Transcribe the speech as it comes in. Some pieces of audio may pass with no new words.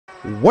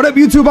What up,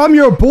 YouTube? I'm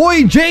your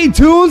boy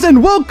Jtunes,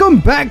 and welcome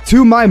back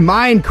to my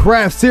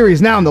Minecraft series.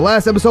 Now, in the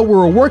last episode, we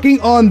were working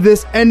on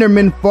this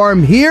Enderman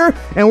farm here,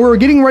 and we were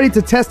getting ready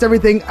to test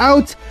everything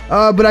out.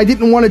 But I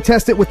didn't want to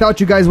test it without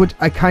you guys, which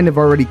I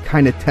already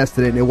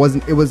tested it. It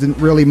wasn't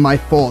really my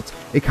fault.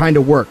 It kind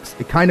of works.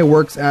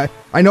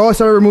 I know I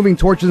started removing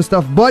torches and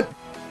stuff, but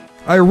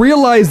I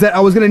realized that I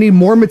was going to need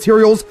more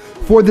materials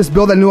for this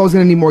build. I knew I was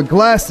going to need more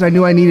glass, and I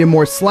knew I needed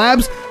more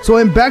slabs. So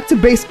I went back to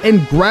base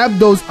and grabbed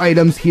those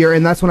items here,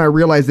 and that's when I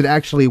realized it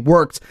actually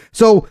worked.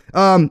 So,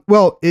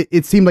 well,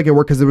 it seemed like it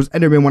worked because there was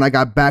Enderman when I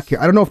got back here.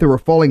 I don't know if they were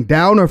falling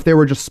down or if they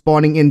were just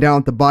spawning in down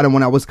at the bottom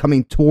when I was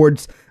coming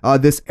towards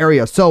this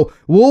area. So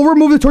we'll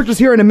remove the torches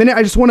here in a minute.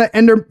 I just want to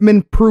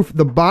Enderman-proof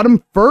the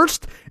bottom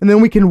first, and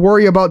then we can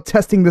worry about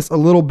testing this a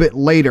little bit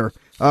later.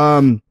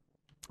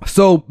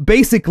 So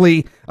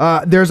basically,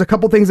 there's a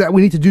couple things that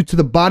we need to do to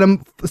the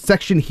bottom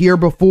section here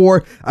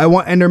before I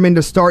want Enderman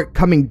to start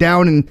coming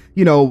down and,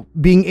 you know,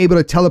 being able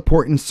to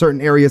teleport in certain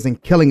areas and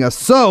killing us.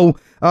 So,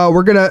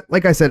 we're gonna,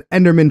 like I said,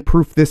 Enderman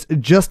proof this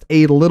just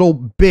a little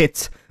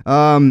bit.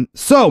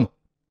 So,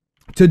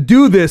 to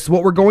do this,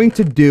 what we're going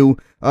to do,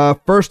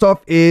 first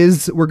off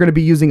is we're going to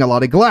be using a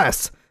lot of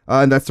glass.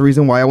 And that's the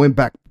reason why I went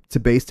back to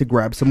base to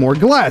grab some more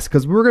glass,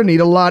 because we're gonna need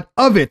a lot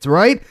of it,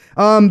 right?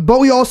 But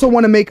we also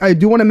want to make, I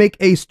do want to make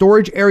a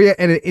storage area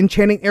and an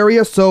enchanting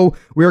area, so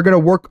we're gonna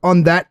work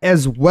on that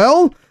as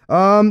well.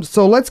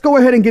 So let's go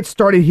ahead and get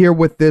started here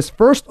with this.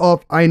 First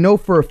off, I know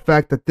for a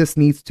fact that this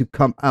needs to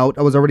come out.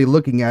 I was already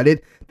looking at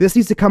it. This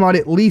needs to come out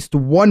at least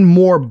one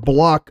more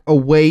block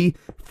away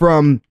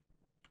from,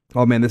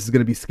 oh man, this is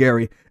gonna be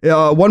scary.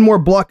 One more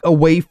block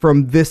away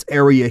from this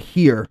area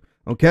here.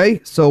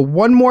 Okay, so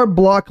one more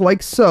block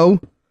like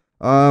so.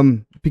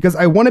 Because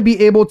I want to be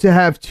able to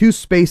have two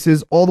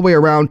spaces all the way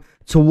around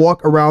to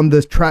walk around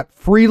this trap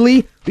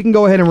freely. We can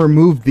go ahead and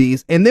remove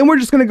these, and then we're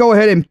just going to go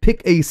ahead and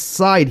pick a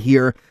side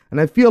here. And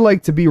I feel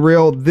like, to be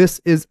real,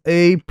 this is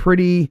a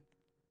pretty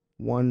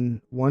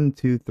 1,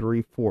 2,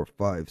 3, 4,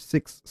 5,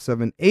 6,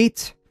 7,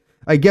 8.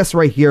 I guess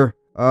right here.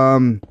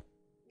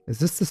 Is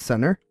this the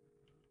center?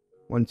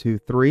 1, 2,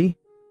 3.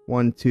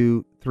 1,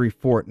 2, 3,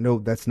 4. No,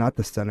 that's not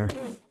the center.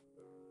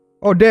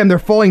 Oh, damn, they're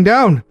falling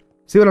down.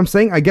 See what I'm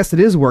saying? I guess it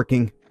is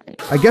working.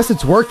 I guess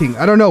it's working.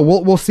 I don't know.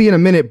 We'll see in a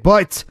minute.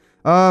 But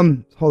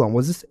hold on.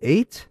 Was this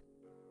 8?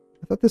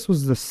 I thought this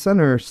was the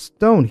center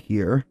stone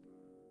here.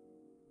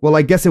 Well,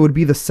 I guess it would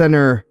be the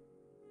center.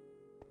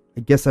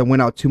 I guess I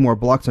went out 2 more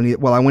blocks on it.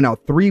 Well, I went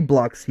out 3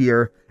 blocks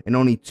here and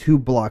only 2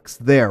 blocks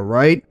there,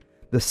 right?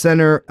 The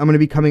center. I'm going to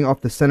be coming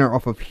off the center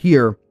off of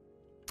here.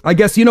 I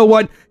guess, you know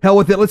what? Hell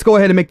with it. Let's go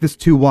ahead and make this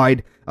too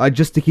wide,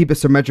 just to keep it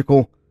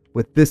symmetrical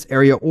with this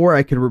area, or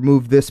I could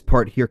remove this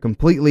part here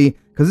completely,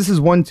 because this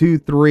is 1, 2,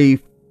 3,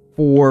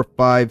 4,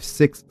 5,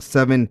 6,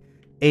 7,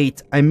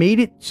 8. I made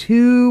it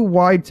too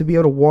wide to be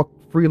able to walk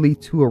freely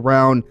to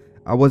around.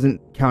 I wasn't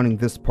counting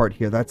this part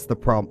here. That's the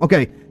problem.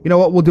 Okay, you know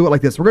what? We'll do it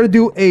like this. We're gonna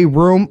do a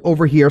room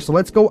over here. So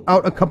let's go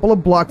out a couple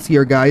of blocks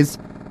here, guys.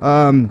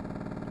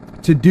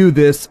 To do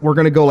this, we're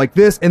gonna go like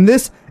this, and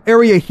this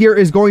area here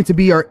is going to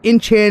be our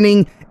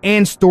enchanting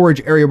and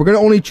storage area. We're going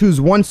to only choose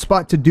one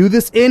spot to do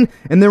this in,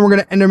 and then we're going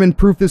to Enderman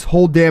proof this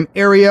whole damn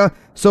area.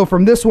 So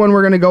from this one,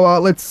 we're going to go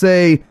out, let's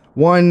say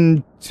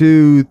 1,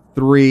 2,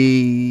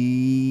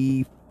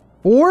 3,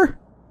 4.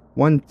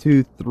 1,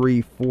 2,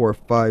 3, 4,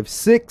 5,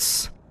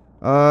 6,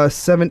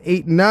 7,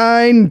 8,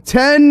 9,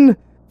 10.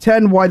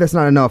 10. Why? That's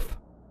not enough.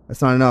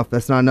 That's not enough.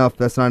 That's not enough.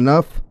 That's not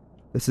enough.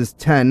 This is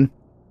 10.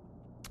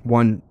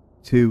 1,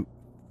 2,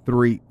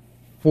 3,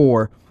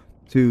 4.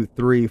 2,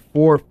 3,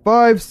 4,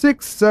 5,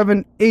 6,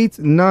 7, 8,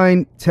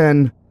 9,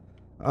 10,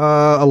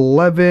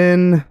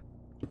 11,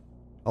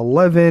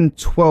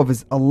 12.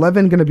 Is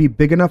 11 going to be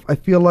big enough? I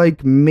feel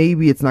like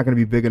maybe it's not going to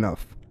be big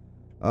enough.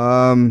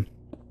 Alright,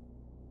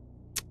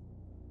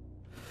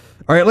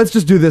 let's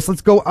just do this. Let's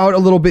go out a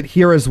little bit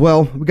here as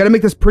well. We got to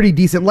make this pretty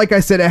decent. Like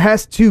I said, it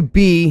has to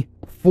be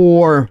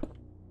for,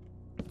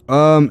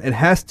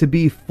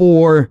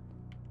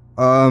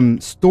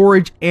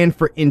 storage and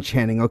for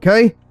enchanting,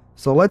 okay?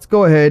 So let's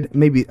go ahead,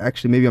 maybe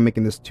I'm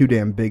making this too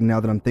damn big now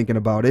that I'm thinking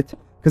about it.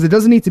 Because it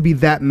doesn't need to be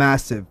that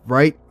massive,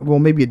 right? Well,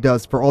 maybe it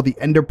does for all the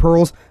ender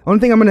pearls. Only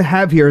thing I'm going to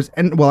have here is,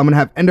 I'm going to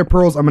have ender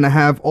pearls. I'm going to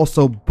have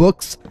also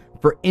books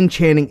for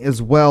enchanting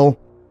as well.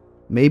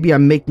 Maybe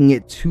I'm making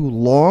it too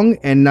long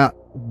and not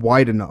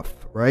wide enough,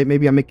 right?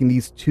 Maybe I'm making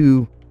these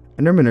two.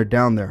 Endermen are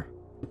down there.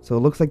 So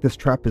it looks like this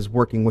trap is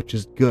working, which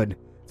is good.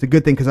 It's a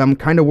good thing because I'm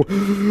kind of...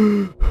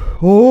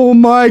 Oh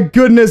my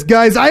goodness,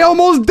 guys. I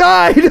almost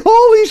died.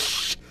 Holy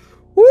sh...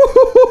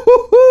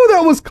 Woo-hoo-hoo-hoo-hoo,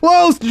 that was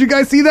close. Did you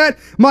guys see that?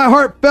 My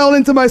heart fell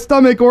into my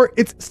stomach, or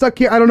it's stuck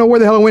here. I don't know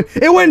where the hell it went.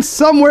 It went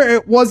somewhere.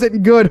 It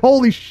wasn't good.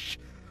 Holy sh...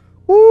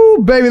 Woo,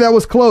 baby, that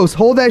was close.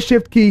 Hold that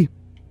shift key.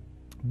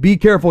 Be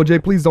careful, Jay.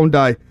 Please don't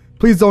die.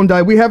 Please don't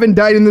die. We haven't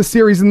died in this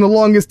series in the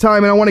longest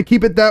time, and I want to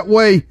keep it that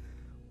way.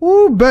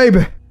 Woo,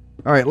 baby.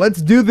 All right,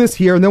 let's do this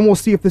here, and then we'll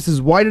see if this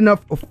is wide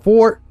enough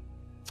for...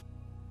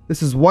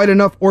 This is wide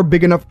enough or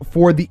big enough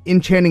for the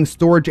enchanting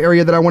storage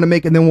area that I want to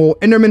make, and then we'll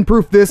Enderman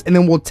proof this, and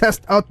then we'll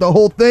test out the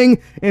whole thing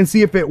and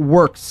see if it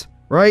works,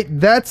 right?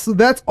 That's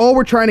all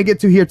we're trying to get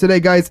to here today,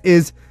 guys,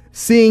 is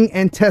seeing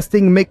and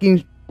testing,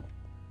 making...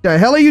 The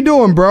hell are you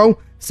doing, bro?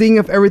 Seeing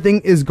if everything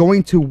is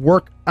going to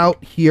work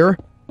out here.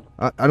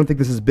 I don't think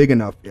this is big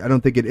enough. I don't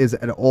think it is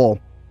at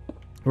all.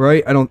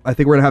 Right? I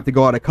think we're gonna have to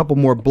go out a couple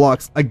more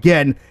blocks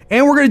again,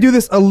 and we're gonna do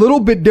this a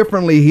little bit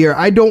differently here.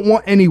 I don't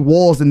want any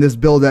walls in this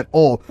build at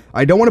all.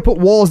 I don't want to put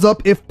walls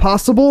up if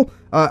possible.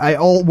 I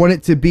want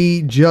it to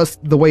be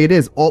just the way it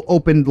is, all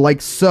open like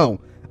so.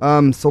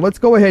 So let's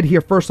go ahead here.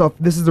 First off,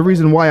 this is the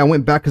reason why I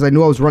went back, because I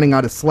knew I was running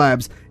out of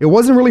slabs. It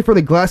wasn't really for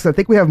the glass. I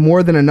think we have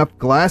more than enough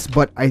glass,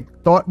 but I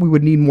thought we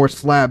would need more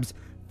slabs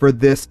for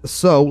this.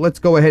 So let's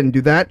go ahead and do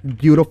that.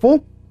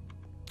 Beautiful.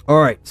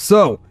 All right,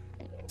 so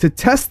to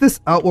test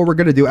this out, what we're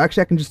going to do,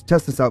 actually, I can just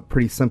test this out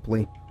pretty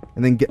simply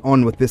and then get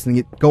on with this and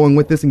get going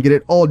with this and get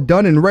it all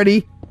done and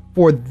ready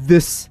for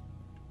this.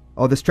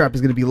 Oh, this trap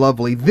is going to be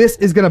lovely. This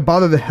is going to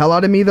bother the hell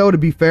out of me, though, to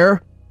be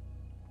fair.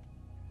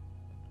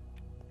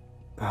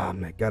 Oh,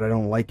 my God, I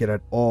don't like it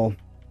at all.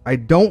 I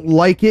don't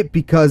like it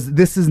because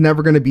this is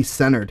never going to be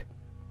centered.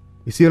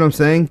 You see what I'm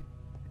saying?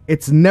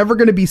 It's never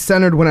going to be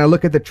centered when I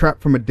look at the trap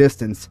from a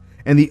distance.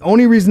 And the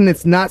only reason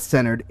it's not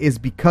centered is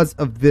because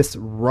of this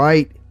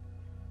right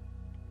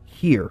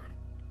here.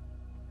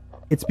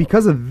 It's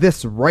because of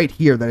this right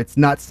here that it's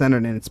not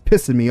centered, and it's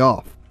pissing me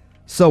off.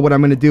 So what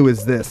I'm going to do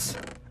is this.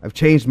 I've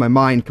changed my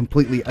mind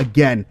completely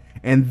again,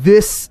 and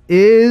this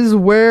is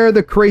where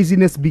the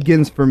craziness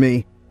begins for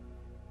me.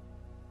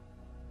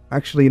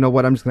 Actually, you know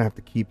what? I'm just going to have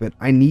to keep it.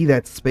 I need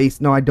that space.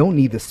 No, I don't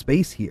need the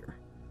space here.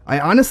 I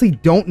honestly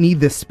don't need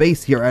this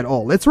space here at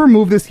all. Let's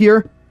remove this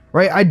here,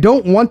 right? I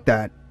don't want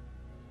that,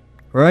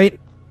 right?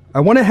 I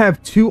want to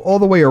have two all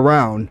the way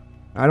around.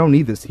 I don't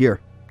need this here.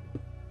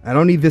 I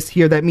don't need this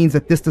here. That means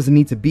that this doesn't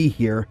need to be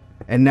here.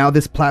 And now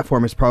this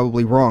platform is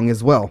probably wrong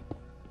as well.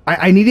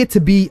 I need it to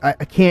be... I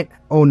can't...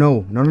 Oh,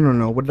 no.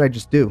 No. What did I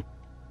just do?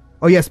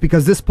 Oh, yes,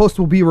 because this post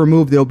will be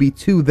removed. There'll be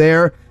two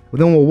there.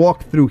 Then we'll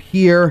walk through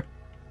here.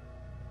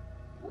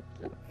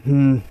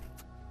 Damn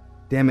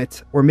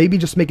it. Or maybe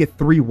just make it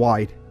 3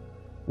 wide.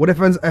 What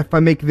if I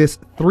make this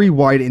 3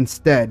 wide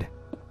instead?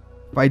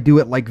 If I do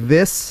it like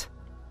this...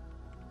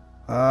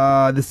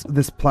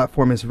 this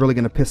platform is really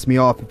gonna piss me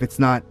off if it's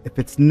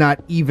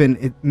not even.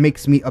 It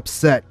makes me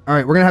upset. All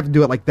right, we're gonna have to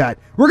do it like that.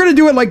 We're gonna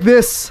do it like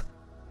this.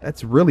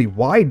 That's really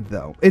wide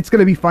though. It's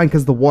gonna be fine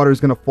because the water is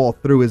gonna fall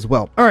through as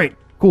well. All right,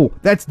 cool.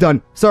 That's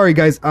done. Sorry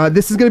guys.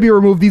 This is gonna be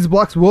removed. These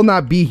blocks will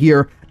not be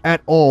here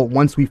at all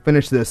once we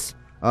finish this.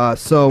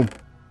 So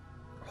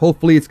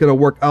hopefully it's gonna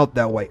work out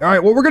that way. All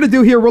right, what we're gonna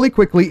do here really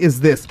quickly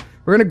is this.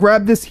 We're gonna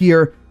grab this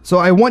here. So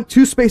I want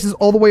 2 spaces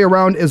all the way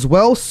around as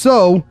well.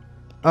 So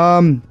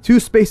 2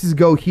 spaces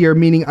go here,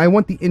 meaning I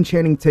want the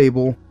enchanting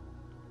table.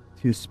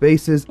 2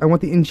 spaces. I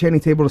want the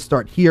enchanting table to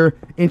start here.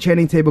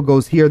 Enchanting table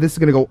goes here. This is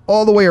going to go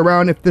all the way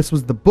around if this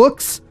was the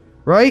books,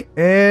 right?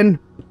 And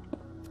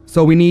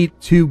so we need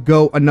to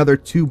go another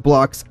 2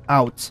 blocks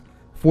out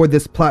for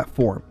this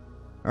platform.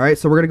 All right,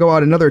 so we're going to go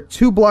out another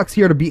 2 blocks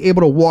here to be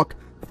able to walk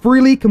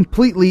freely,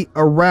 completely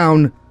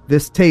around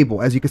this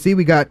table. As you can see,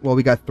 we got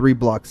 3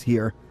 blocks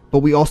here, but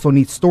we also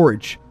need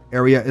storage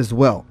area as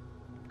well.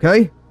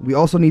 Okay, we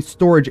also need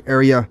storage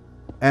area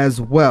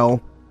as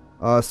well.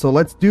 So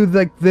let's do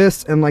like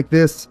this and like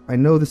this. I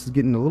know this is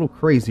getting a little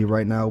crazy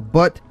right now,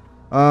 but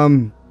I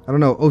don't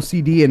know,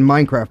 OCD in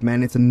Minecraft,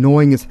 man, it's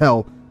annoying as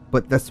hell,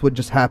 but that's what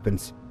just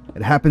happens.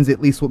 It happens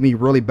at least with me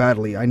really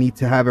badly. I need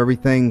to have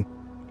everything.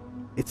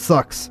 It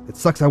sucks. It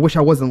sucks. I wish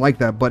I wasn't like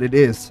that, but it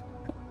is.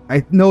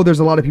 I know there's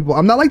a lot of people.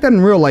 I'm not like that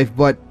in real life,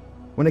 but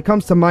when it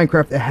comes to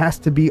Minecraft, it has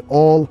to be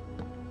all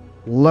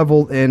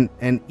leveled and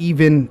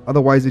even,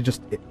 otherwise it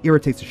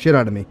irritates the shit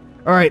out of me.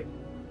 All right,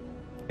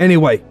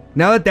 anyway,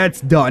 now that that's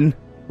done,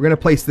 we're gonna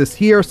place this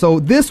here. So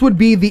this would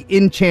be the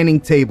enchanting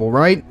table,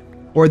 right?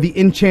 Or the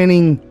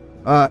enchanting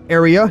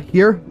area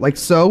here, like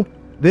so.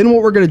 Then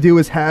what we're gonna do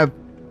is have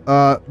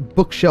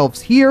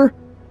bookshelves here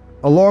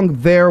along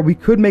there. We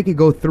could make it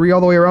go 3 all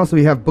the way around, so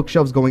we have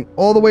bookshelves going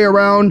all the way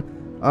around.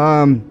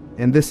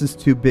 And this is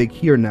too big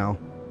here now,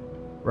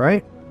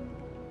 right?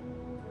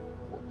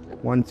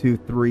 1 2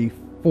 3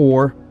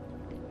 4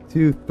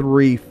 2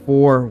 3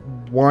 4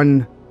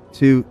 1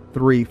 2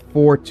 3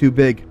 4. Too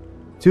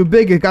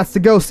big, it got to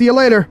go. See you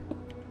later.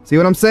 See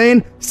what I'm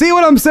saying? See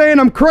what I'm saying?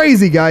 I'm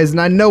crazy, guys,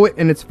 and I know it,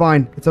 and it's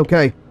fine. It's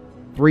okay.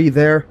 3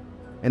 there,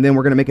 and then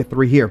we're gonna make it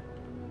 3 here.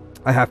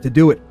 I have to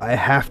do it. I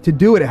have to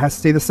do it. It has to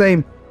stay the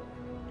same.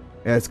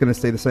 Yeah, it's gonna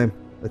stay the same.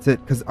 That's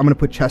it, because I'm gonna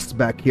put chests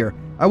back here.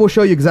 I will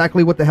show you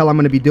exactly what the hell I'm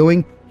gonna be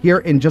doing here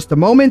in just a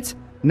moment.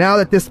 Now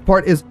that this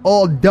part is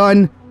all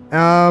done,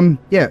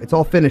 yeah, it's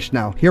all finished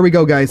now. Here we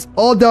go, guys.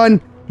 All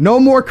done. No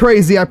more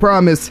crazy, I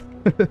promise.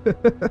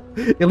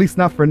 At least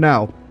not for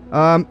now.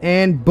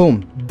 And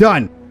boom,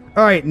 done.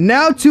 All right,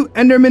 now to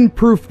Enderman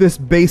proof this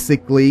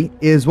basically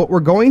is what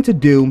we're going to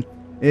do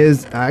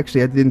is,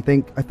 actually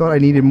I thought I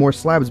needed more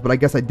slabs, but I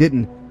guess I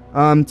didn't.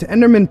 To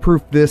Enderman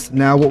proof this,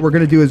 now what we're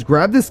going to do is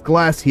grab this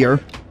glass here,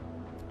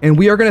 and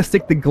we are going to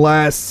stick the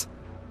glass,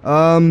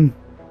 well,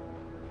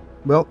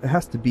 it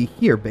has to be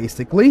here,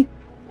 basically.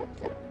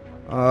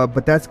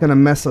 But that's going to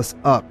mess us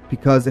up,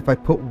 because if I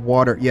put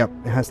water, yep,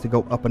 it has to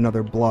go up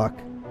another block.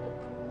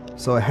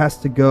 So it has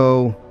to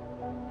go,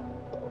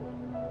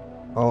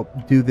 I'll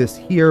do this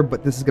here,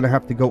 but this is going to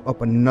have to go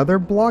up another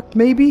block,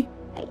 maybe?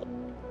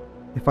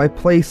 If I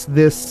place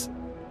this,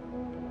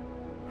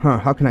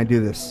 how can I do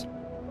this?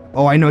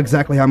 Oh, I know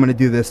exactly how I'm going to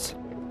do this.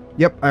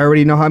 Yep, I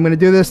already know how I'm going to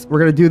do this. We're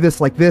going to do this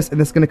like this, and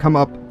it's going to come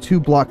up 2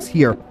 blocks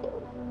here.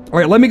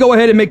 Alright, let me go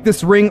ahead and make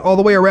this ring all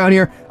the way around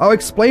here. I'll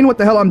explain what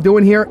the hell I'm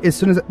doing here as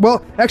soon as...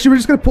 Well, actually, we're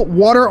just going to put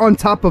water on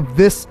top of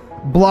this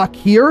block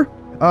here.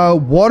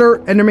 Water,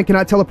 Enderman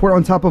cannot teleport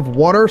on top of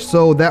water,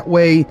 so that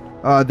way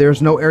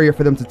there's no area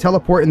for them to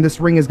teleport, and this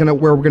ring is where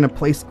we're going to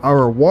place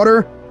our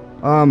water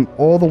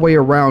all the way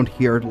around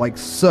here, like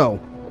so.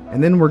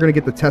 And then we're going to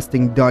get the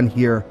testing done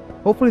here.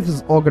 Hopefully this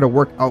is all going to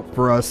work out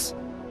for us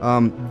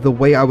the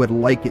way I would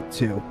like it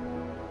to.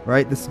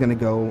 Right, this is going to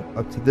go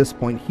up to this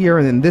point here,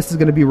 and then this is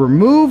going to be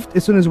removed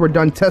as soon as we're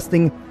done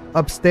testing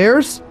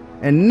upstairs.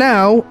 And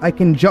now I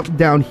can jump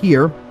down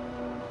here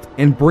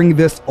and bring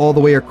this all the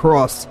way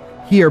across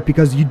here,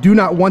 because you do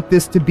not want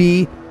this to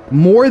be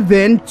more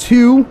than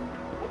 2.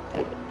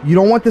 You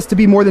don't want this to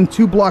be more than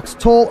 2 blocks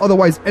tall,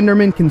 otherwise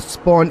Enderman can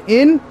spawn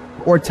in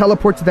or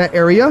teleport to that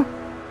area.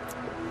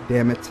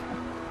 Damn it.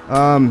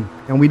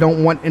 And we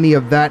don't want any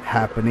of that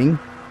happening.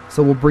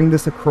 So we'll bring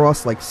this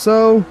across like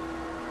so.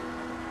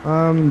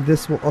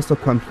 This will also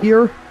come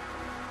here.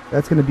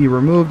 That's going to be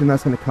removed, and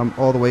that's going to come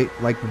all the way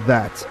like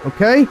that.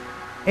 Okay?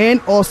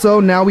 And also,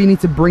 now we need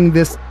to bring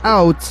this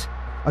out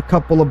a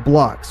couple of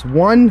blocks.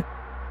 1,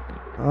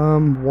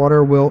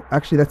 water will...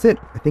 Actually, that's it.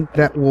 I think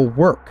that will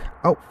work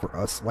out for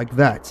us like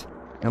that.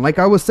 And like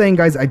I was saying,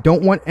 guys, I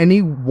don't want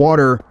any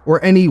water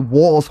or any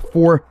walls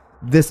for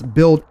this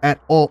build at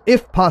all,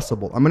 if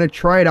possible. I'm going to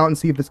try it out and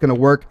see if it's going to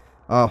work.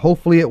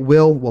 Hopefully it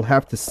will. We'll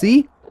have to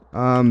see.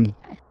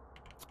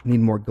 Need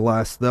more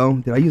glass, though.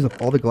 Did I use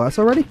up all the glass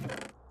already?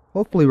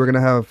 Hopefully we're going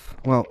to have...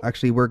 Well,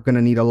 actually, we're going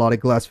to need a lot of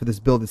glass for this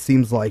build, it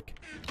seems like.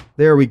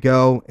 There we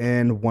go,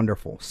 and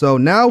wonderful. So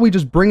now we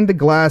just bring the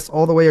glass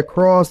all the way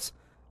across,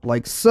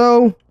 like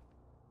so.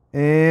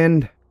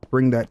 And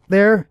bring that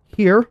there,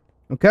 here,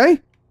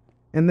 okay?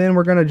 And then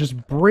we're going to just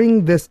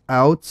bring this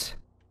out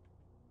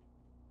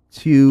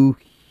to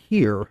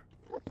here,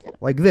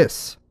 like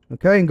this,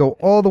 okay? And go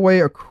all the way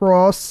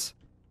across,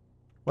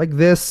 like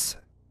this.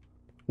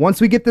 Once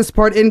we get this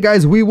part in,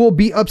 guys, we will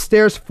be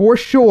upstairs for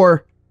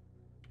sure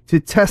to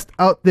test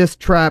out this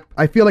trap.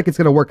 I feel like it's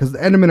going to work because the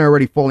Endermen are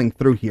already falling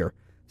through here.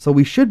 So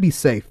we should be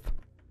safe.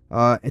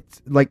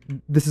 It's like,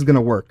 this is going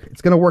to work.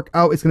 It's going to work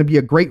out. It's going to be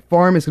a great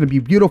farm. It's going to be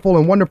beautiful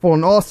and wonderful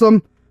and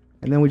awesome.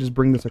 And then we just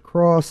bring this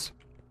across.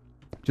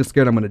 Just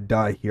scared I'm going to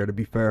die here, to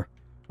be fair.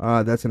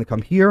 That's going to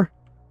come here.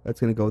 That's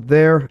going to go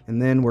there.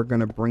 And then we're going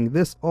to bring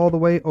this all the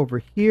way over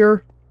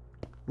here.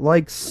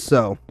 Like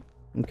so.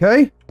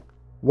 Okay?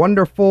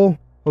 Wonderful.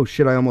 Oh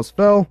shit, I almost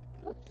fell.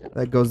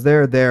 That goes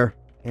there, there.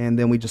 And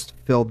then we just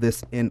fill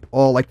this in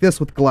all like this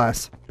with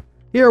glass.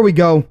 Here we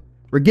go.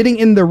 We're getting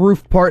in the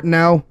roof part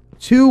now.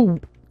 2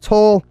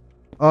 tall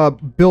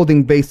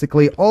building,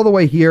 basically, all the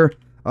way here.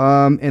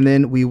 And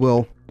then we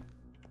will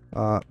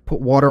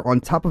put water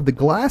on top of the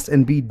glass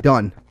and be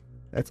done.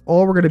 That's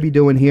all we're going to be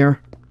doing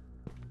here.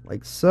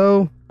 Like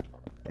so.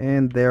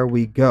 And there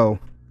we go.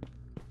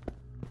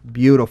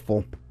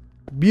 Beautiful.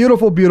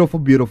 Beautiful, beautiful,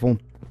 beautiful.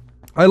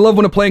 I love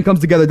when a plan comes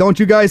together, don't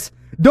you guys?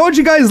 Don't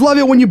you guys love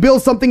it when you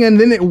build something and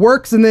then it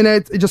works and then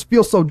it just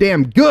feels so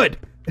damn good?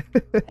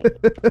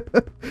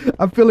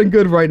 I'm feeling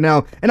good right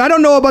now. And I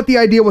don't know about the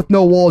idea with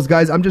no walls,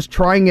 guys. I'm just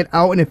trying it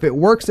out, and if it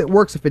works, it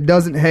works. If it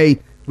doesn't, hey,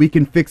 we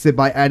can fix it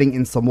by adding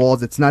in some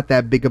walls. It's not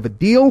that big of a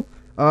deal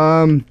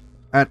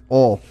at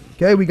all.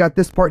 Okay, we got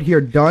this part here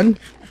done.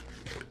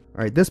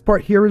 Alright, this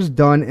part here is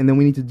done, and then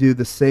we need to do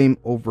the same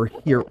over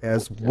here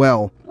as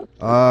well.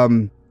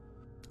 And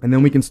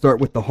then we can start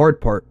with the hard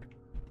part,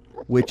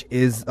 which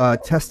is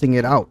testing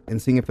it out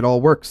and seeing if it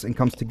all works and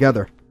comes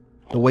together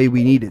the way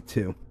we need it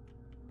to.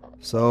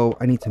 So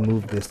I need to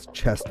move this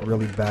chest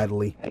really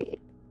badly.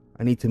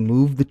 I need to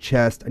move the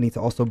chest. I need to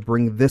also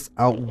bring this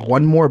out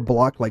 1 more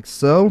block like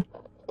so.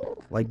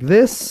 Like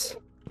this.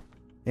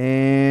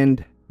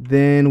 And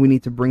then we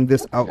need to bring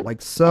this out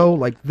like so,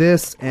 like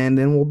this, and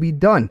then we'll be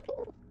done.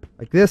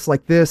 Like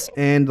this,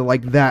 and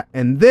like that.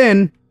 And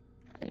then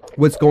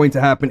what's going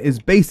to happen is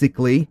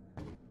basically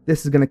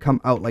this is going to come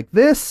out like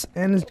this,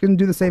 and it's going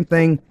to do the same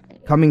thing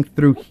coming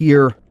through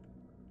here.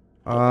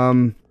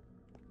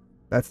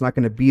 That's not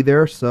going to be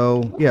there,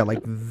 so yeah,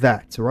 like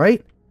that,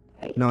 right?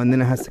 No, and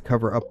then it has to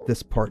cover up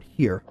this part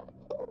here.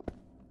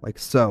 Like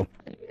so.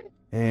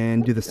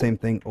 And do the same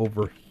thing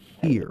over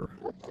here.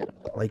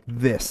 Like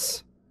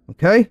this.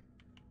 Okay?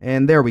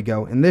 And there we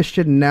go. And this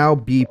should now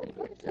be...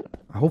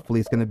 Hopefully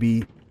it's going to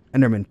be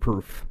Enderman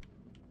proof.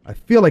 I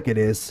feel like it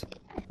is.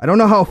 I don't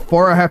know how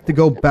far I have to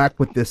go back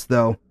with this,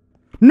 though.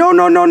 No,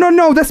 no, no, no,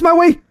 no! That's my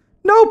way!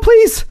 No,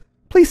 please!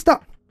 Please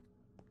stop.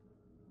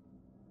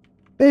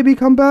 Baby,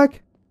 come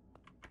back.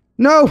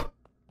 No.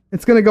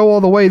 It's gonna go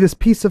all the way. This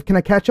piece of... Can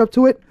I catch up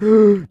to it?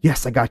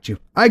 Yes, I got you.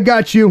 I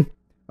got you.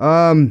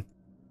 Alright,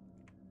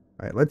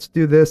 let's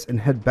do this and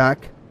head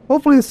back.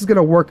 Hopefully this is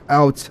gonna work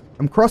out.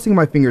 I'm crossing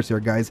my fingers here,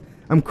 guys.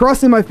 I'm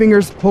crossing my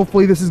fingers.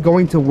 Hopefully this is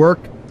going to work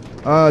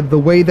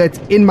the way that's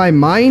in my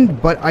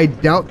mind, but I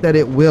doubt that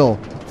it will.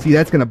 See,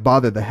 that's gonna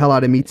bother the hell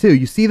out of me too.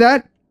 You see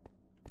that?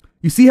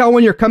 You see how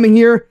when you're coming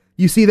here,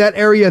 you see that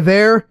area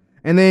there,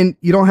 and then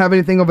you don't have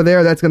anything over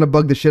there? That's gonna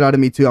bug the shit out of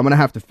me too. I'm gonna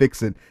have to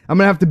fix it. I'm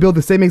gonna have to build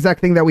the same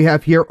exact thing that we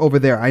have here over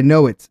there. I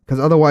know it, because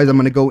otherwise I'm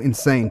gonna go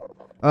insane.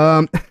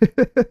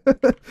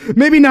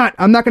 Maybe not.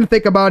 I'm not gonna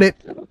think about it.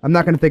 I'm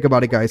not gonna think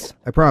about it, guys.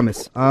 I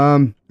promise.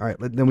 Alright,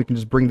 then we can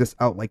just bring this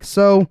out like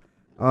so.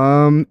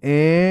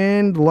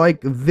 And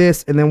like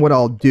this, and then what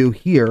I'll do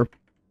here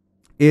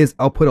is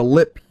I'll put a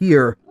lip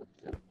here,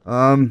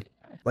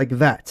 like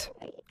that.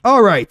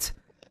 Alright,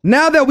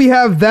 now that we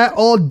have that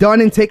all done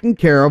and taken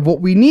care of,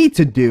 what we need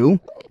to do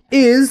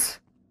is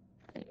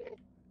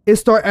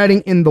start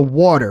adding in the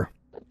water.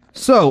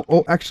 So,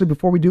 oh, actually,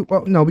 before we do,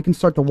 well, no, we can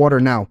start the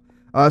water now.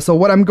 So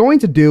what I'm going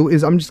to do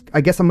is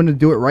I guess I'm going to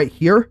do it right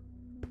here.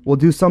 We'll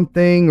do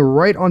something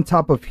right on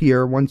top of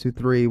here. 1, 2,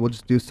 3. We'll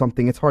just do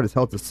something. It's hard as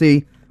hell to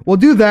see. We'll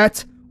do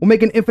that. We'll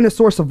make an infinite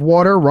source of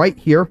water right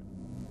here.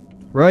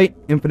 Right?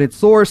 Infinite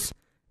source.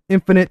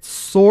 Infinite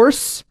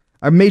source.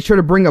 I made sure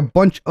to bring a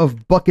bunch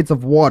of buckets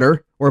of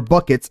water. Or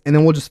buckets. And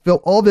then we'll just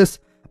fill all this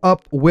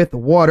up with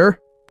water.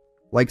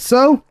 Like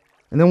so.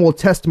 And then we'll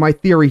test my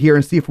theory here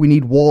and see if we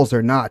need walls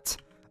or not.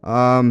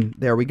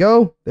 There we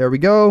go. There we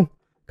go.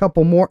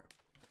 Couple more.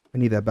 I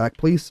need that back,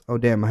 please. Oh,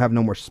 damn. I have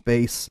no more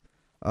space.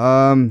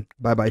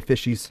 Bye-bye,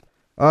 fishies.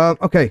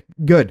 Okay,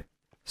 good.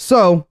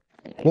 So,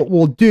 what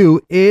we'll do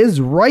is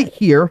right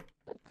here,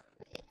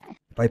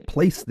 if I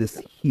place this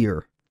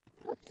here,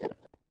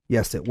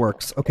 yes, it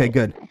works. Okay,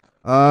 good.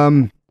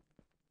 We'll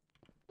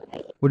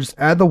just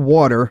add the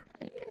water.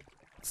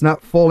 It's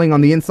not falling on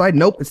the inside.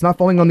 Nope, it's not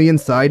falling on the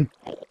inside.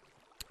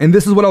 And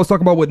this is what I was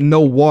talking about with no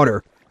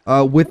water.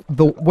 With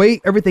the way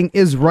everything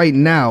is right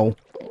now,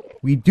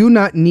 we do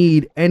not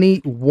need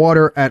any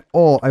water at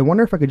all. I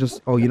wonder if I could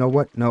just... Oh, you know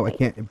what? No, I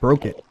can't. It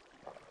broke it.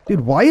 Dude,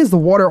 why is the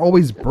water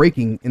always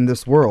breaking in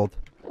this world?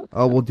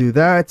 We'll do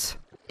that.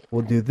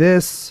 We'll do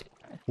this.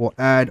 We'll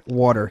add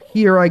water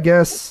here, I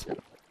guess.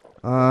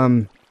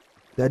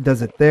 That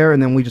does it there.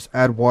 And then we just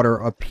add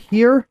water up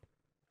here.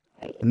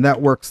 And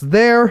that works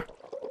there.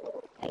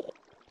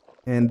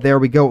 And there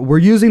we go. We're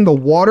using the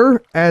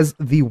water as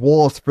the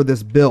walls for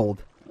this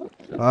build.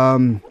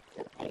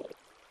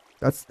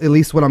 That's at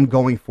least what I'm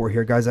going for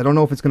here, guys. I don't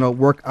know if it's going to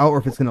work out or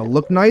if it's going to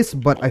look nice,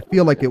 but I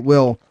feel like it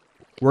will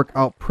work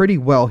out pretty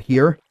well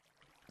here.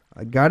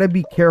 I got to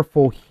be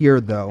careful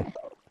here, though.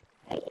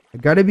 I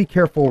got to be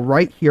careful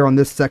right here on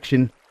this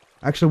section.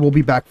 Actually, we'll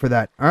be back for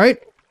that. All right?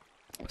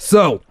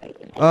 So,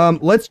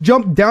 let's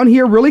jump down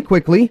here really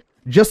quickly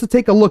just to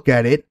take a look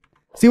at it.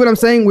 See what I'm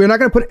saying? We're not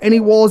going to put any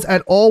walls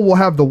at all. We'll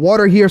have the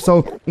water here,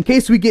 so in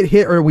case we get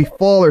hit or we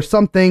fall or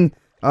something...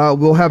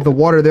 we'll have the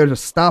water there to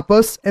stop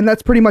us, and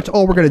that's pretty much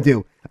all we're going to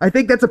do. I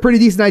think that's a pretty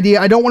decent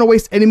idea. I don't want to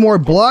waste any more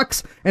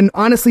blocks, and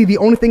honestly, the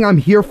only thing I'm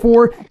here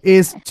for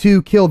is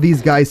to kill these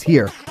guys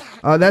here.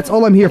 That's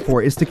all I'm here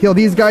for, is to kill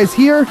these guys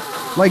here,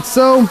 like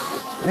so,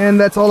 and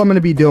that's all I'm going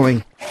to be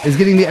doing, is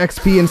getting the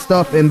XP and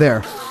stuff in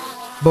there.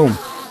 Boom.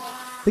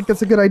 Think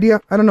that's a good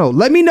idea? I don't know.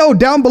 Let me know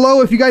down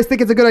below if you guys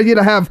think it's a good idea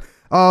to have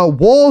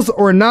walls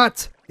or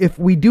not. If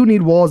we do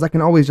need walls, I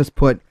can always just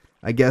put,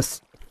 I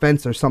guess...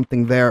 fence or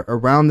something there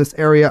around this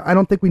area. I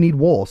don't think we need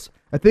walls.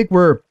 I think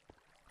we're,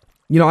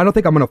 you know, I don't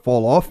think I'm gonna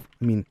fall off.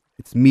 I mean,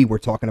 it's me we're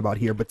talking about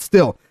here, but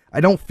still,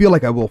 I don't feel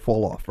like I will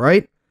fall off,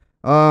 right?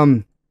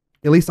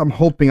 At least I'm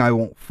hoping I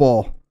won't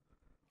fall.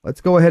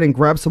 Let's go ahead and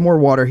grab some more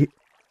water here.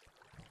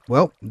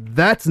 Well,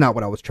 that's not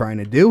what I was trying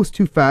to do. It's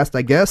too fast,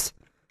 I guess.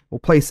 We'll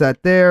place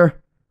that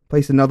there,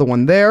 place another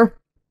one there,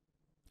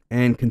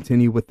 and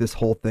continue with this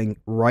whole thing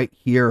right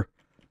here.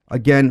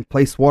 Again,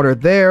 place water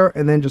there,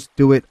 and then just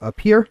do it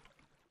up here.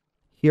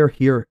 Here,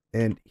 here,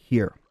 and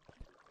here.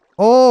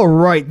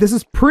 Alright, this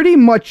is pretty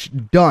much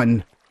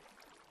done.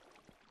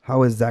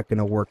 How is that going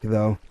to work,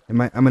 though? I'm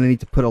going to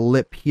need to put a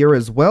lip here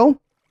as well.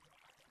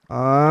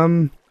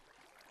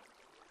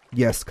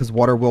 Yes, because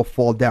water will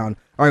fall down.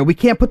 Alright, we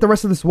can't put the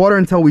rest of this water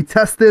until we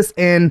test this,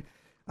 and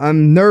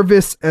I'm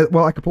nervous.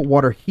 Well, I could put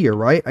water here,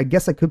 right? I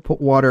guess I could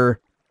put water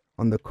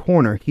on the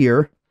corner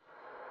here.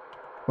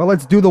 Well,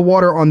 let's do the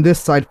water on this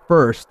side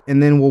first,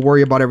 and then we'll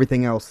worry about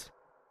everything else.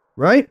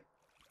 Right?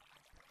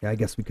 Yeah, I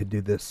guess we could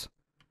do this.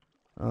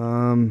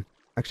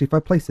 Actually, if I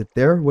place it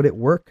there, would it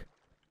work?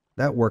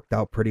 That worked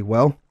out pretty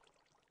well.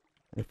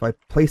 If I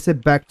place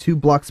it back 2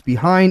 blocks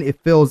behind, it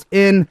fills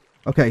in.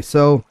 Okay,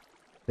 so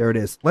there it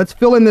is. Let's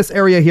fill in this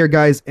area here,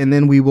 guys, and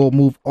then we will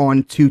move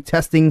on to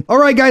testing. All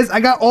right, guys,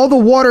 I got all the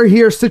water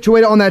here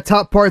situated on that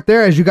top part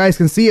there. As you guys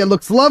can see, it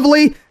looks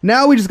lovely.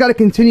 Now we just got to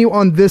continue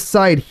on this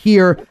side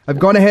here. I've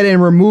gone ahead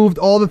and removed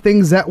all the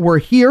things that were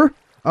here.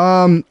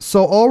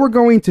 So all we're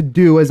going to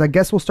do is, I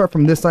guess we'll start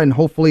from this side, and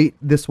hopefully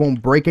this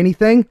won't break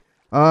anything.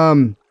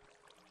 And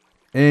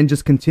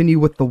just continue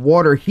with the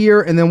water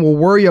here, and then we'll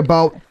worry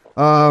about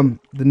the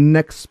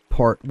next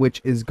part,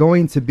 which is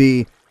going to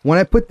be, when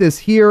I put this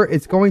here,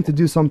 it's going to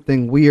do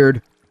something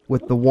weird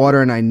with the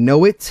water, and I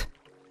know it.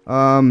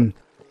 But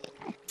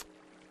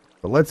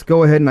let's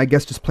go ahead and I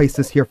guess just place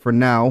this here for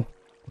now.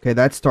 Okay,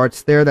 that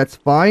starts there. That's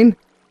fine.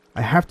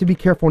 I have to be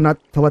careful not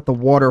to let the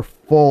water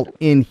fall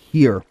in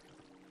here.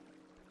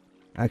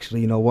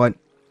 Actually, you know what?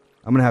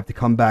 I'm going to have to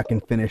come back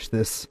and finish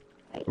this.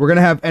 We're going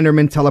to have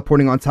Enderman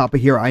teleporting on top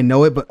of here. I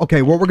know it, but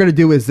okay, what we're going to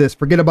do is this.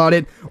 Forget about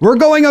it. We're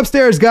going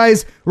upstairs,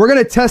 guys. We're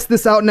going to test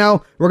this out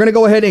now. We're going to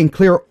go ahead and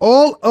clear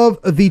all of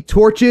the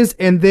torches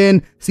and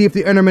then see if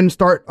the Endermen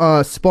start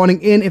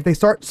spawning in. If they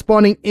start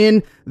spawning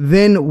in,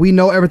 then we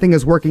know everything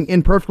is working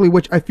in perfectly,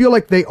 which I feel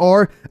like they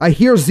are. I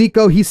hear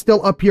Zico. He's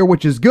still up here,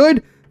 which is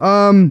good.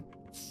 And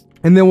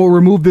then we'll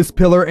remove this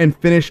pillar and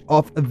finish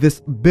off this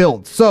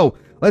build. So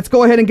let's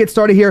go ahead and get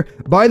started here.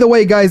 By the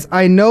way, guys,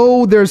 I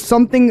know there's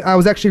something I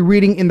was actually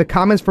reading in the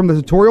comments from the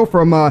tutorial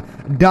from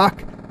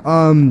Doc's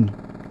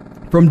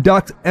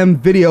M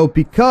video,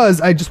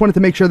 because I just wanted to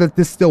make sure that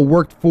this still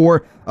worked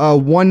for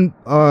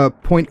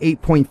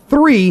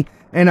 1.8.3,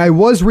 and I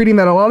was reading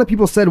that a lot of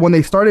people said when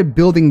they started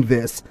building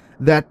this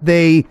that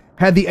they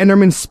had the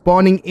Endermen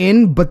spawning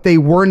in, but they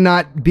were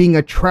not being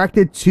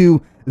attracted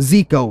to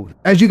Zico,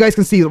 as you guys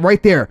can see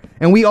right there.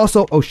 And we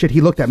also, oh shit, he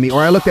looked at me,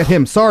 or I looked at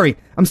him. Sorry,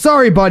 I'm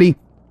sorry, buddy.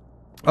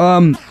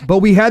 But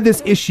we had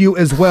this issue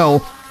as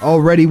well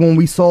already when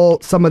we saw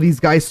some of these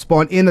guys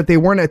spawn in, that they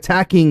weren't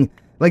attacking,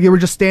 like they were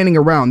just standing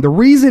around. The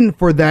reason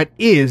for that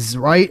is,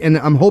 right, and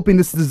I'm hoping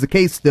this is the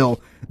case still,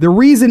 the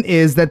reason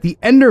is that the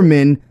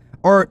Endermen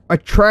are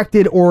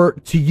attracted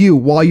to you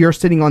while you're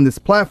sitting on this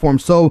platform,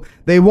 so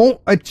they won't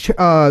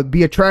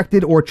be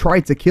attracted or try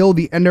to kill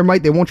the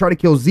Endermite. They won't try to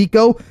kill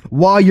Zico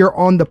while you're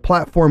on the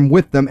platform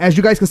with them. As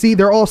you guys can see,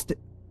 they're all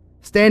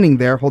standing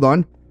there. Hold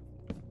on.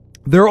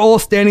 They're all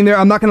standing there.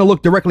 I'm not going to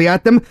look directly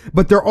at them,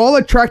 but they're all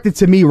attracted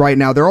to me right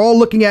now. They're all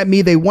looking at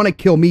me. They want to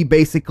kill me,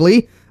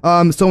 basically.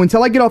 So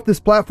until I get off this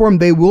platform,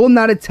 they will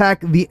not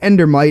attack the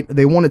Endermite.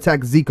 They won't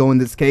attack Zico in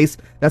this case.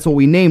 That's what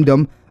we named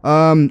them.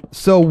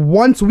 So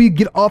once we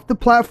get off the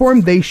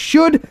platform, they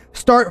should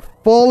start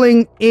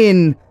falling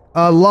in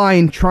a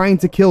line trying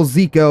to kill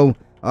Zico,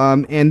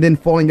 and then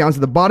falling down to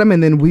the bottom,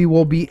 and then we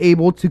will be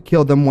able to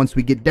kill them once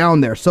we get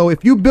down there. So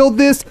if you build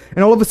this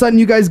and all of a sudden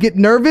you guys get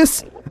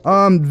nervous,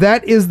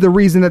 that is the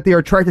reason that they are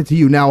attracted to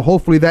you. Now,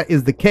 hopefully that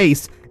is the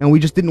case, and we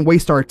just didn't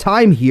waste our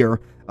time here.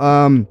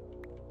 But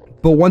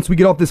once we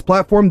get off this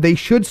platform, they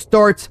should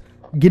start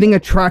getting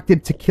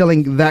attracted to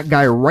killing that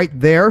guy right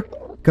there,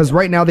 because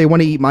right now they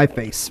want to eat my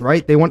face,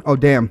 right? They want, oh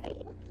damn.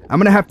 I'm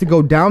going to have to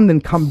go down,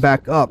 then come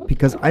back up,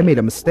 because I made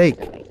a mistake.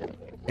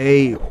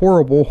 A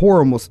horrible,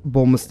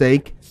 horrible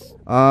mistake.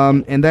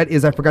 And that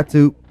is, I forgot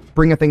to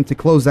bring a thing to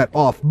close that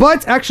off.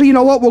 But actually, you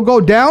know what? We'll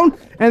go down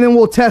and then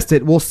we'll test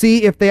it. We'll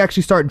see if they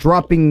actually start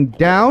dropping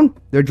down.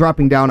 They're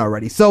dropping down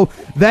already. So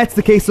that's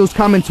the case. Those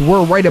comments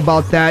were right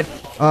about that.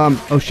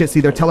 Oh shit,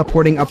 see, they're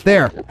teleporting up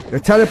there. They're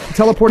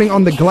teleporting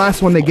on the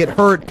glass when they get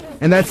hurt,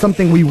 and that's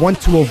something we want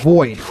to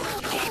avoid.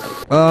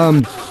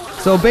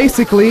 So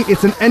basically,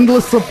 it's an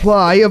endless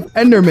supply of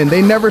Endermen.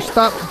 They never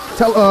stop.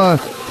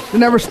 They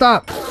never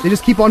stop. They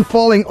just keep on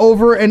falling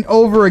over and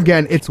over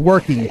again. It's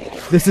working.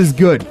 This is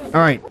good.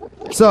 All right.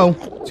 So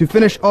to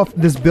finish off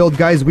this build,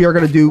 guys, we are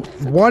going to do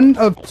one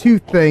of two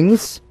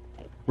things.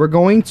 We're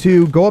going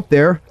to go up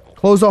there,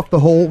 close off the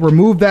hole,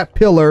 remove that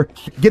pillar,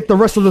 get the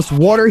rest of this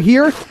water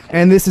here,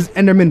 and this is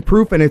Enderman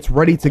proof, and it's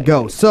ready to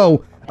go.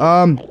 So,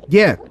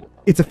 yeah,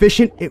 it's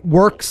efficient. It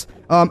works.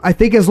 I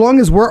think as long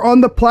as we're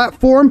on the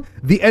platform,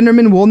 the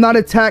Enderman will not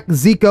attack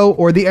Zico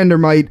or the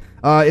Endermite.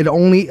 It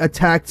only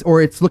attacks,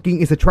 or it's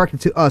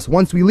attracted to us.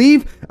 Once we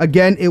leave,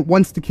 again, it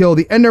wants to kill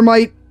the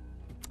Endermite,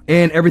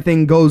 and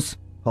everything goes.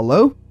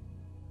 Hello?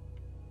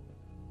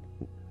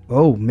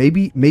 Oh,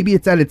 maybe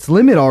it's at its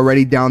limit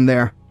already down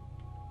there.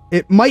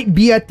 It might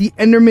be at the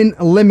Enderman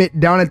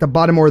limit down at the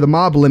bottom, or the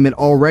mob limit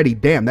already.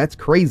 Damn, that's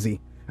crazy.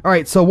 All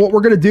right, so what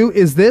we're gonna do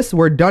is this.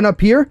 We're done up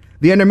here.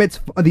 The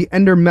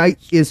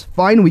Endermite is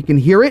fine. We can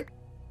hear it.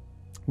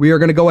 We are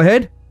gonna go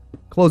ahead,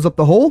 close up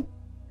the hole,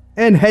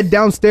 and head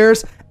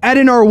downstairs. Add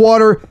in our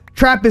water.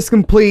 Trap is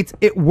complete.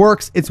 It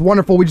works. It's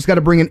wonderful. We just got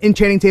to bring an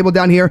enchanting table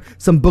down here,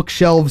 some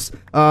bookshelves,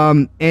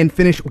 and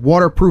finish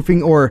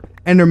waterproofing or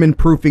Enderman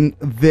proofing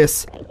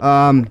this.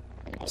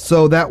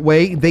 So that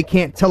way they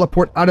can't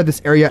teleport out of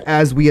this area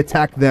as we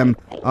attack them,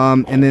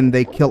 and then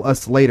they kill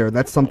us later.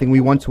 That's something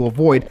we want to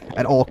avoid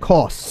at all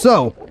costs.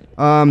 So,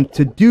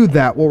 to do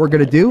that, what we're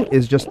going to do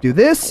is just do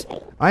this.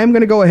 I am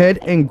going to go ahead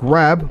and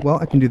grab, well,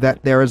 I can do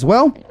that there as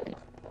well.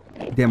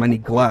 Damn, I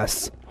need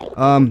glass.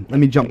 Let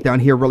me jump down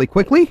here really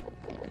quickly.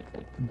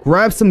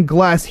 Grab some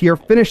glass here,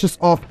 finish this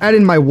off, add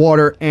in my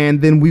water,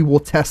 and then we will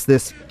test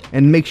this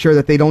and make sure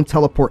that they don't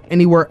teleport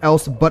anywhere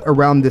else but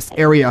around this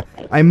area.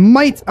 I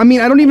mean,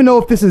 I don't even know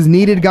if this is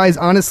needed, guys,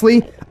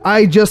 honestly.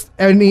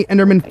 Any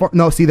Enderman,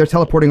 no, see, they're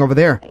teleporting over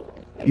there.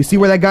 You see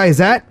where that guy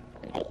is at?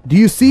 Do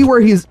you see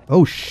where he's...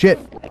 Oh, shit.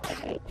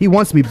 He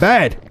wants me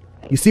bad.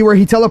 You see where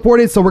he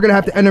teleported? So we're going to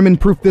have to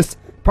Enderman-proof this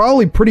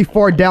probably pretty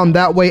far down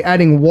that way,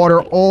 adding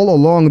water all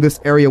along this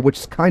area,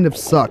 which kind of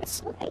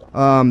sucks,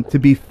 to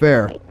be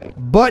fair.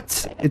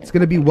 But it's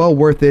going to be well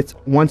worth it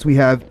once we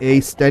have a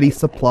steady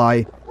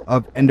supply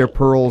of ender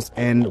pearls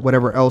and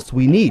whatever else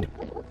we need.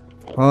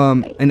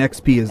 And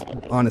XP is,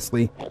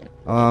 honestly,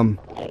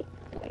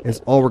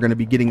 is all we're going to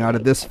be getting out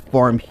of this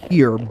farm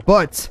here.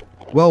 But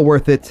well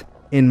worth it,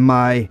 in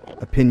my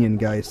opinion,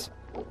 guys.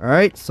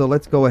 Alright, so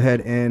let's go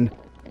ahead and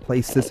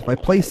place this. If I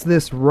place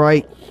this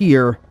right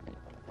here...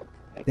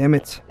 Damn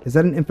it. Is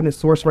that an infinite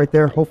source right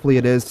there? Hopefully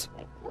it is.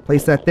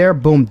 Place that there.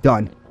 Boom.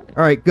 Done.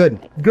 Alright,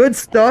 good. Good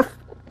stuff.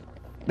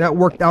 That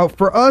worked out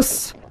for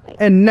us.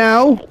 And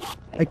now,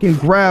 I can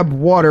grab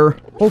water,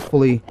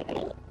 hopefully,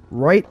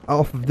 right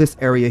off of this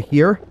area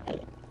here.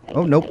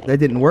 Oh, nope. That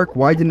didn't work.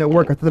 Why didn't it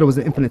work? I thought it was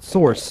an infinite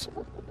source.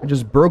 I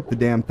just broke the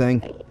damn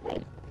thing.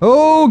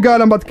 Oh, God.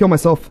 I'm about to kill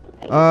myself.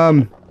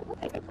 Thought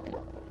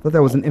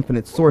that was an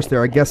infinite source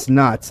there. I guess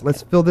not.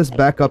 Let's fill this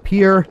back up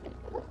here.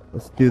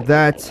 Let's do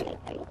that.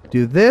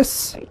 Do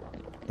this.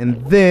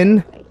 And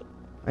then...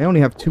 I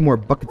only have 2 more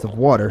buckets of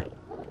water.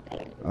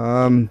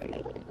 How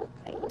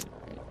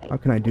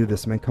can I do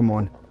this, man? Come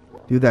on.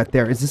 Do that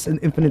there. Is this an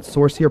infinite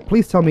source here?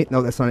 Please tell me...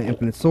 No, that's not an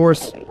infinite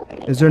source.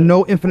 Is there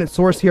no infinite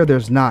source here?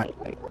 There's not.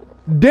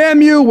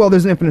 Damn you! Well,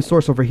 there's an infinite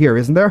source over here,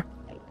 isn't there?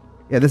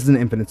 Yeah, this is an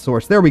infinite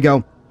source. There we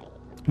go.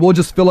 We'll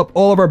just fill up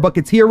all of our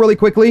buckets here really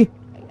quickly.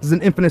 This is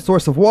an infinite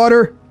source of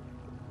water.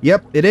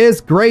 Yep, it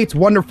is. Great.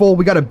 Wonderful.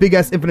 We got a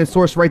big-ass infinite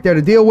source right there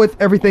to deal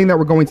with. Everything that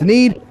we're going to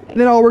need. And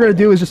then all we're going to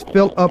do is just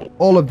fill up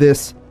all of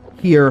this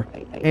here.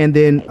 And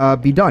then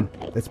be done.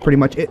 That's pretty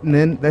much it. And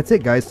then that's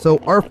it, guys. So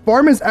our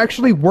farm is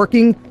actually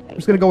working. I'm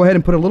just going to go ahead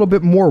and put a little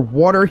bit more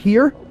water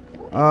here.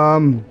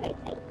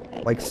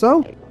 Like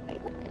so.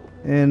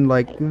 And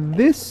like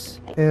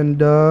this.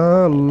 And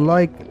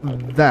like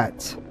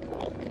that.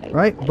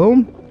 Right?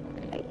 Boom.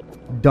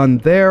 Done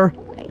there.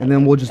 And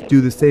then we'll just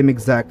do the same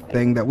exact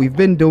thing that we've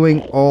been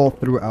doing all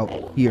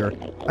throughout here.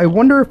 I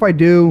wonder if I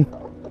do...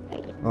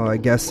 I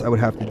guess I would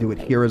have to do it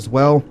here as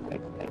well.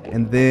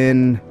 And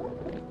then...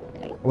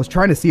 I was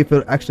trying to see if it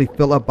would actually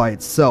fill up by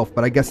itself,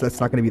 but I guess that's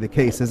not going to be the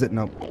case, is it?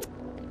 No.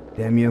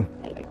 Damn you.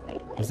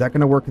 Is that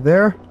going to work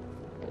there?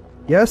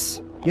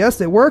 Yes? Yes,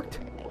 it worked?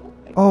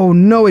 Oh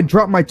no, it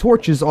dropped my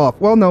torches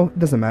off. Well, no, it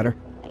doesn't matter.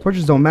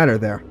 Torches don't matter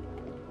there.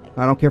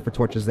 I don't care for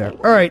torches there.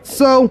 Alright,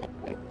 so...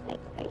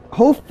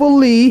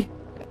 hopefully...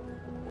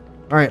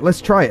 Alright,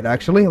 let's try it,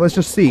 actually. Let's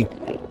just see.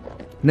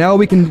 Now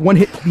we can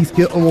one-hit these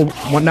kill...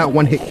 well, not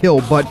one-hit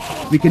kill, but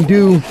we can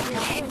do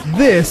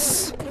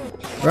this,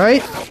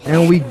 right?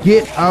 And we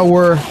get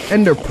our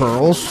ender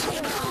pearls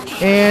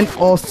and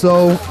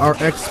also our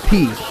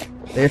XP.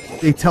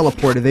 They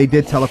teleported. They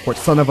did teleport.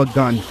 Son of a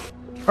gun.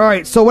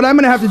 Alright, so what I'm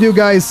going to have to do,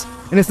 guys,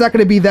 and it's not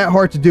going to be that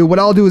hard to do, what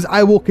I'll do is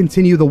I will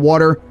continue the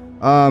water.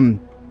 I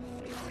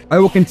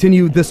will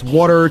continue this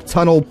water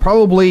tunnel. I'm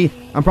probably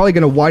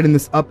going to widen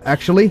this up,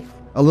 actually.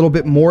 A little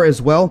bit more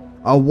as well.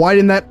 I'll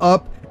widen that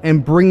up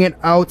and bring it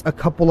out a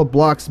couple of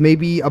blocks,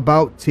 maybe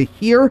about to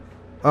here.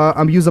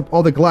 I'm use up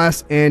all the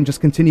glass and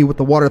just continue with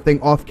the water thing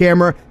off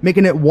camera,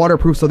 making it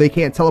waterproof so they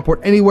can't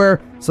teleport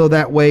anywhere, so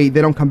that way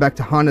they don't come back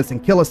to haunt us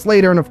and kill us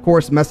later, and of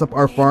course mess up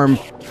our farm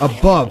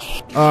above.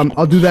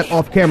 I'll do that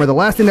off camera. The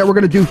last thing that we're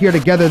gonna do here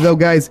together, though,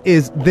 guys,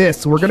 is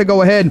this. We're gonna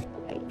go ahead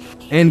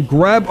and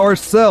grab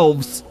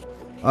ourselves.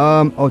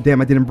 Oh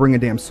damn! I didn't bring a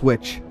damn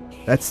switch.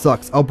 That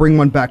sucks. I'll bring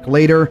one back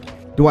later.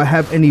 Do I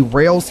have any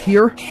rails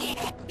here?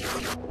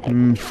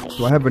 Do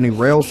I have any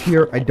rails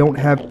here? I don't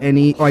have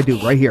any. Oh, I do,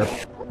 right here.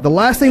 The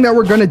last thing that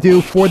we're going to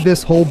do for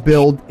this whole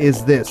build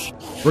is this.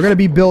 We're going to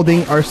be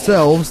building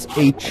ourselves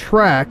a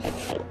track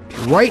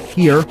right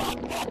here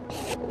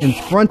in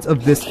front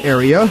of this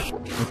area.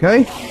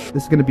 Okay?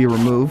 This is going to be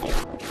removed.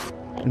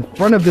 In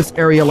front of this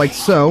area like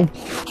so.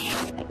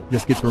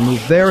 This gets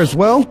removed there as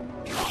well.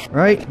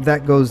 Right?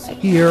 That goes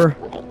here.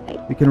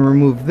 We can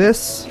remove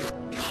this.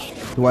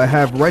 Do I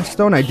have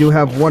redstone? I do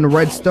have one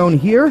redstone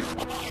here.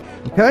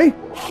 Okay.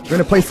 We're going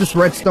to place this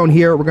redstone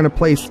here. We're going to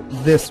place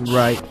this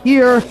right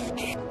here.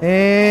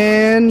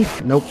 And...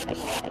 nope.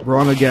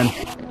 Wrong again.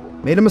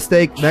 Made a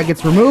mistake. That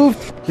gets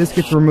removed. This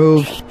gets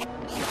removed.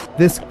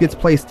 This gets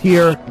placed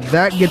here.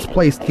 That gets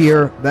placed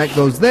here. That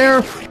goes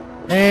there.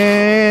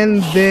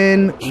 And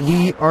then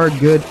we are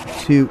good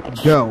to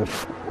go.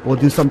 We'll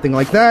do something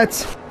like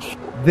that.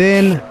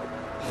 Then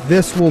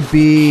this will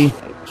be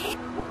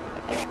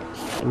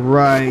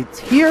right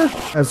here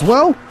as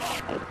well.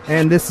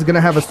 And this is going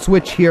to have a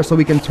switch here so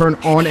we can turn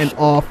on and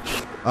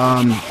off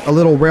a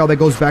little rail that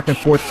goes back and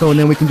forth. So, and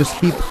then we can just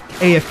keep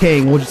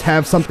AFKing. We'll just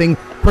have something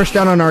pushed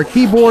down on our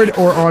keyboard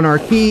or on our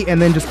key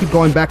and then just keep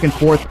going back and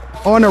forth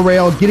on a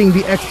rail, getting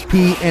the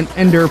XP and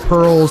ender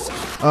pearls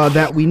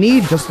that we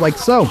need, just like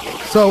so.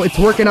 So it's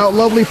working out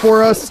lovely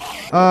for us.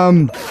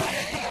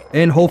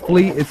 And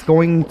hopefully it's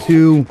going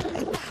to...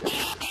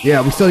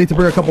 yeah, we still need to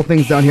bring a couple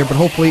things down here, but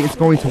hopefully it's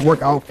going to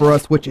work out for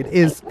us, which it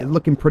is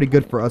looking pretty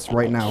good for us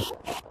right now.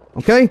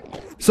 Okay?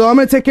 So I'm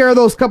going to take care of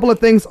those couple of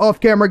things off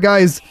camera,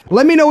 guys.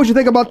 Let me know what you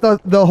think about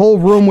the whole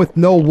room with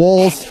no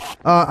walls.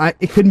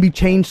 It couldn't be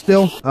changed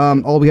still.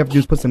 All we have to do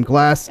is put some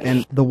glass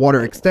and the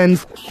water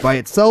extends by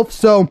itself.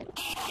 So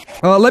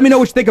let me know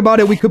what you think about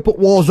it. We could put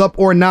walls up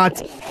or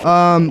not.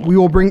 We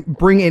will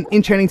bring an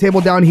enchanting table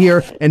down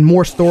here and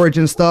more storage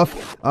and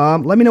stuff.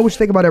 Let me know what you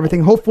think about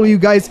everything. Hopefully you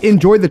guys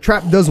enjoyed. The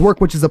trap does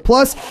work, which is a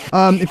plus.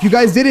 If you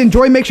guys did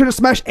enjoy, make sure to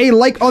smash a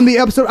like on the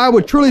episode. I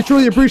would truly,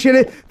 truly appreciate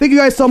it. Thank you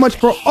guys so much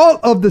for all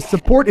of the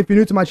support. If you're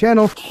new to my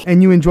channel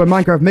and you enjoy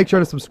Minecraft, make sure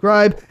to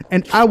subscribe.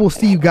 And I will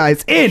see you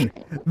guys in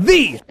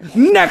the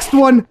next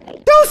one.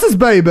 Deuces,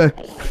 baby.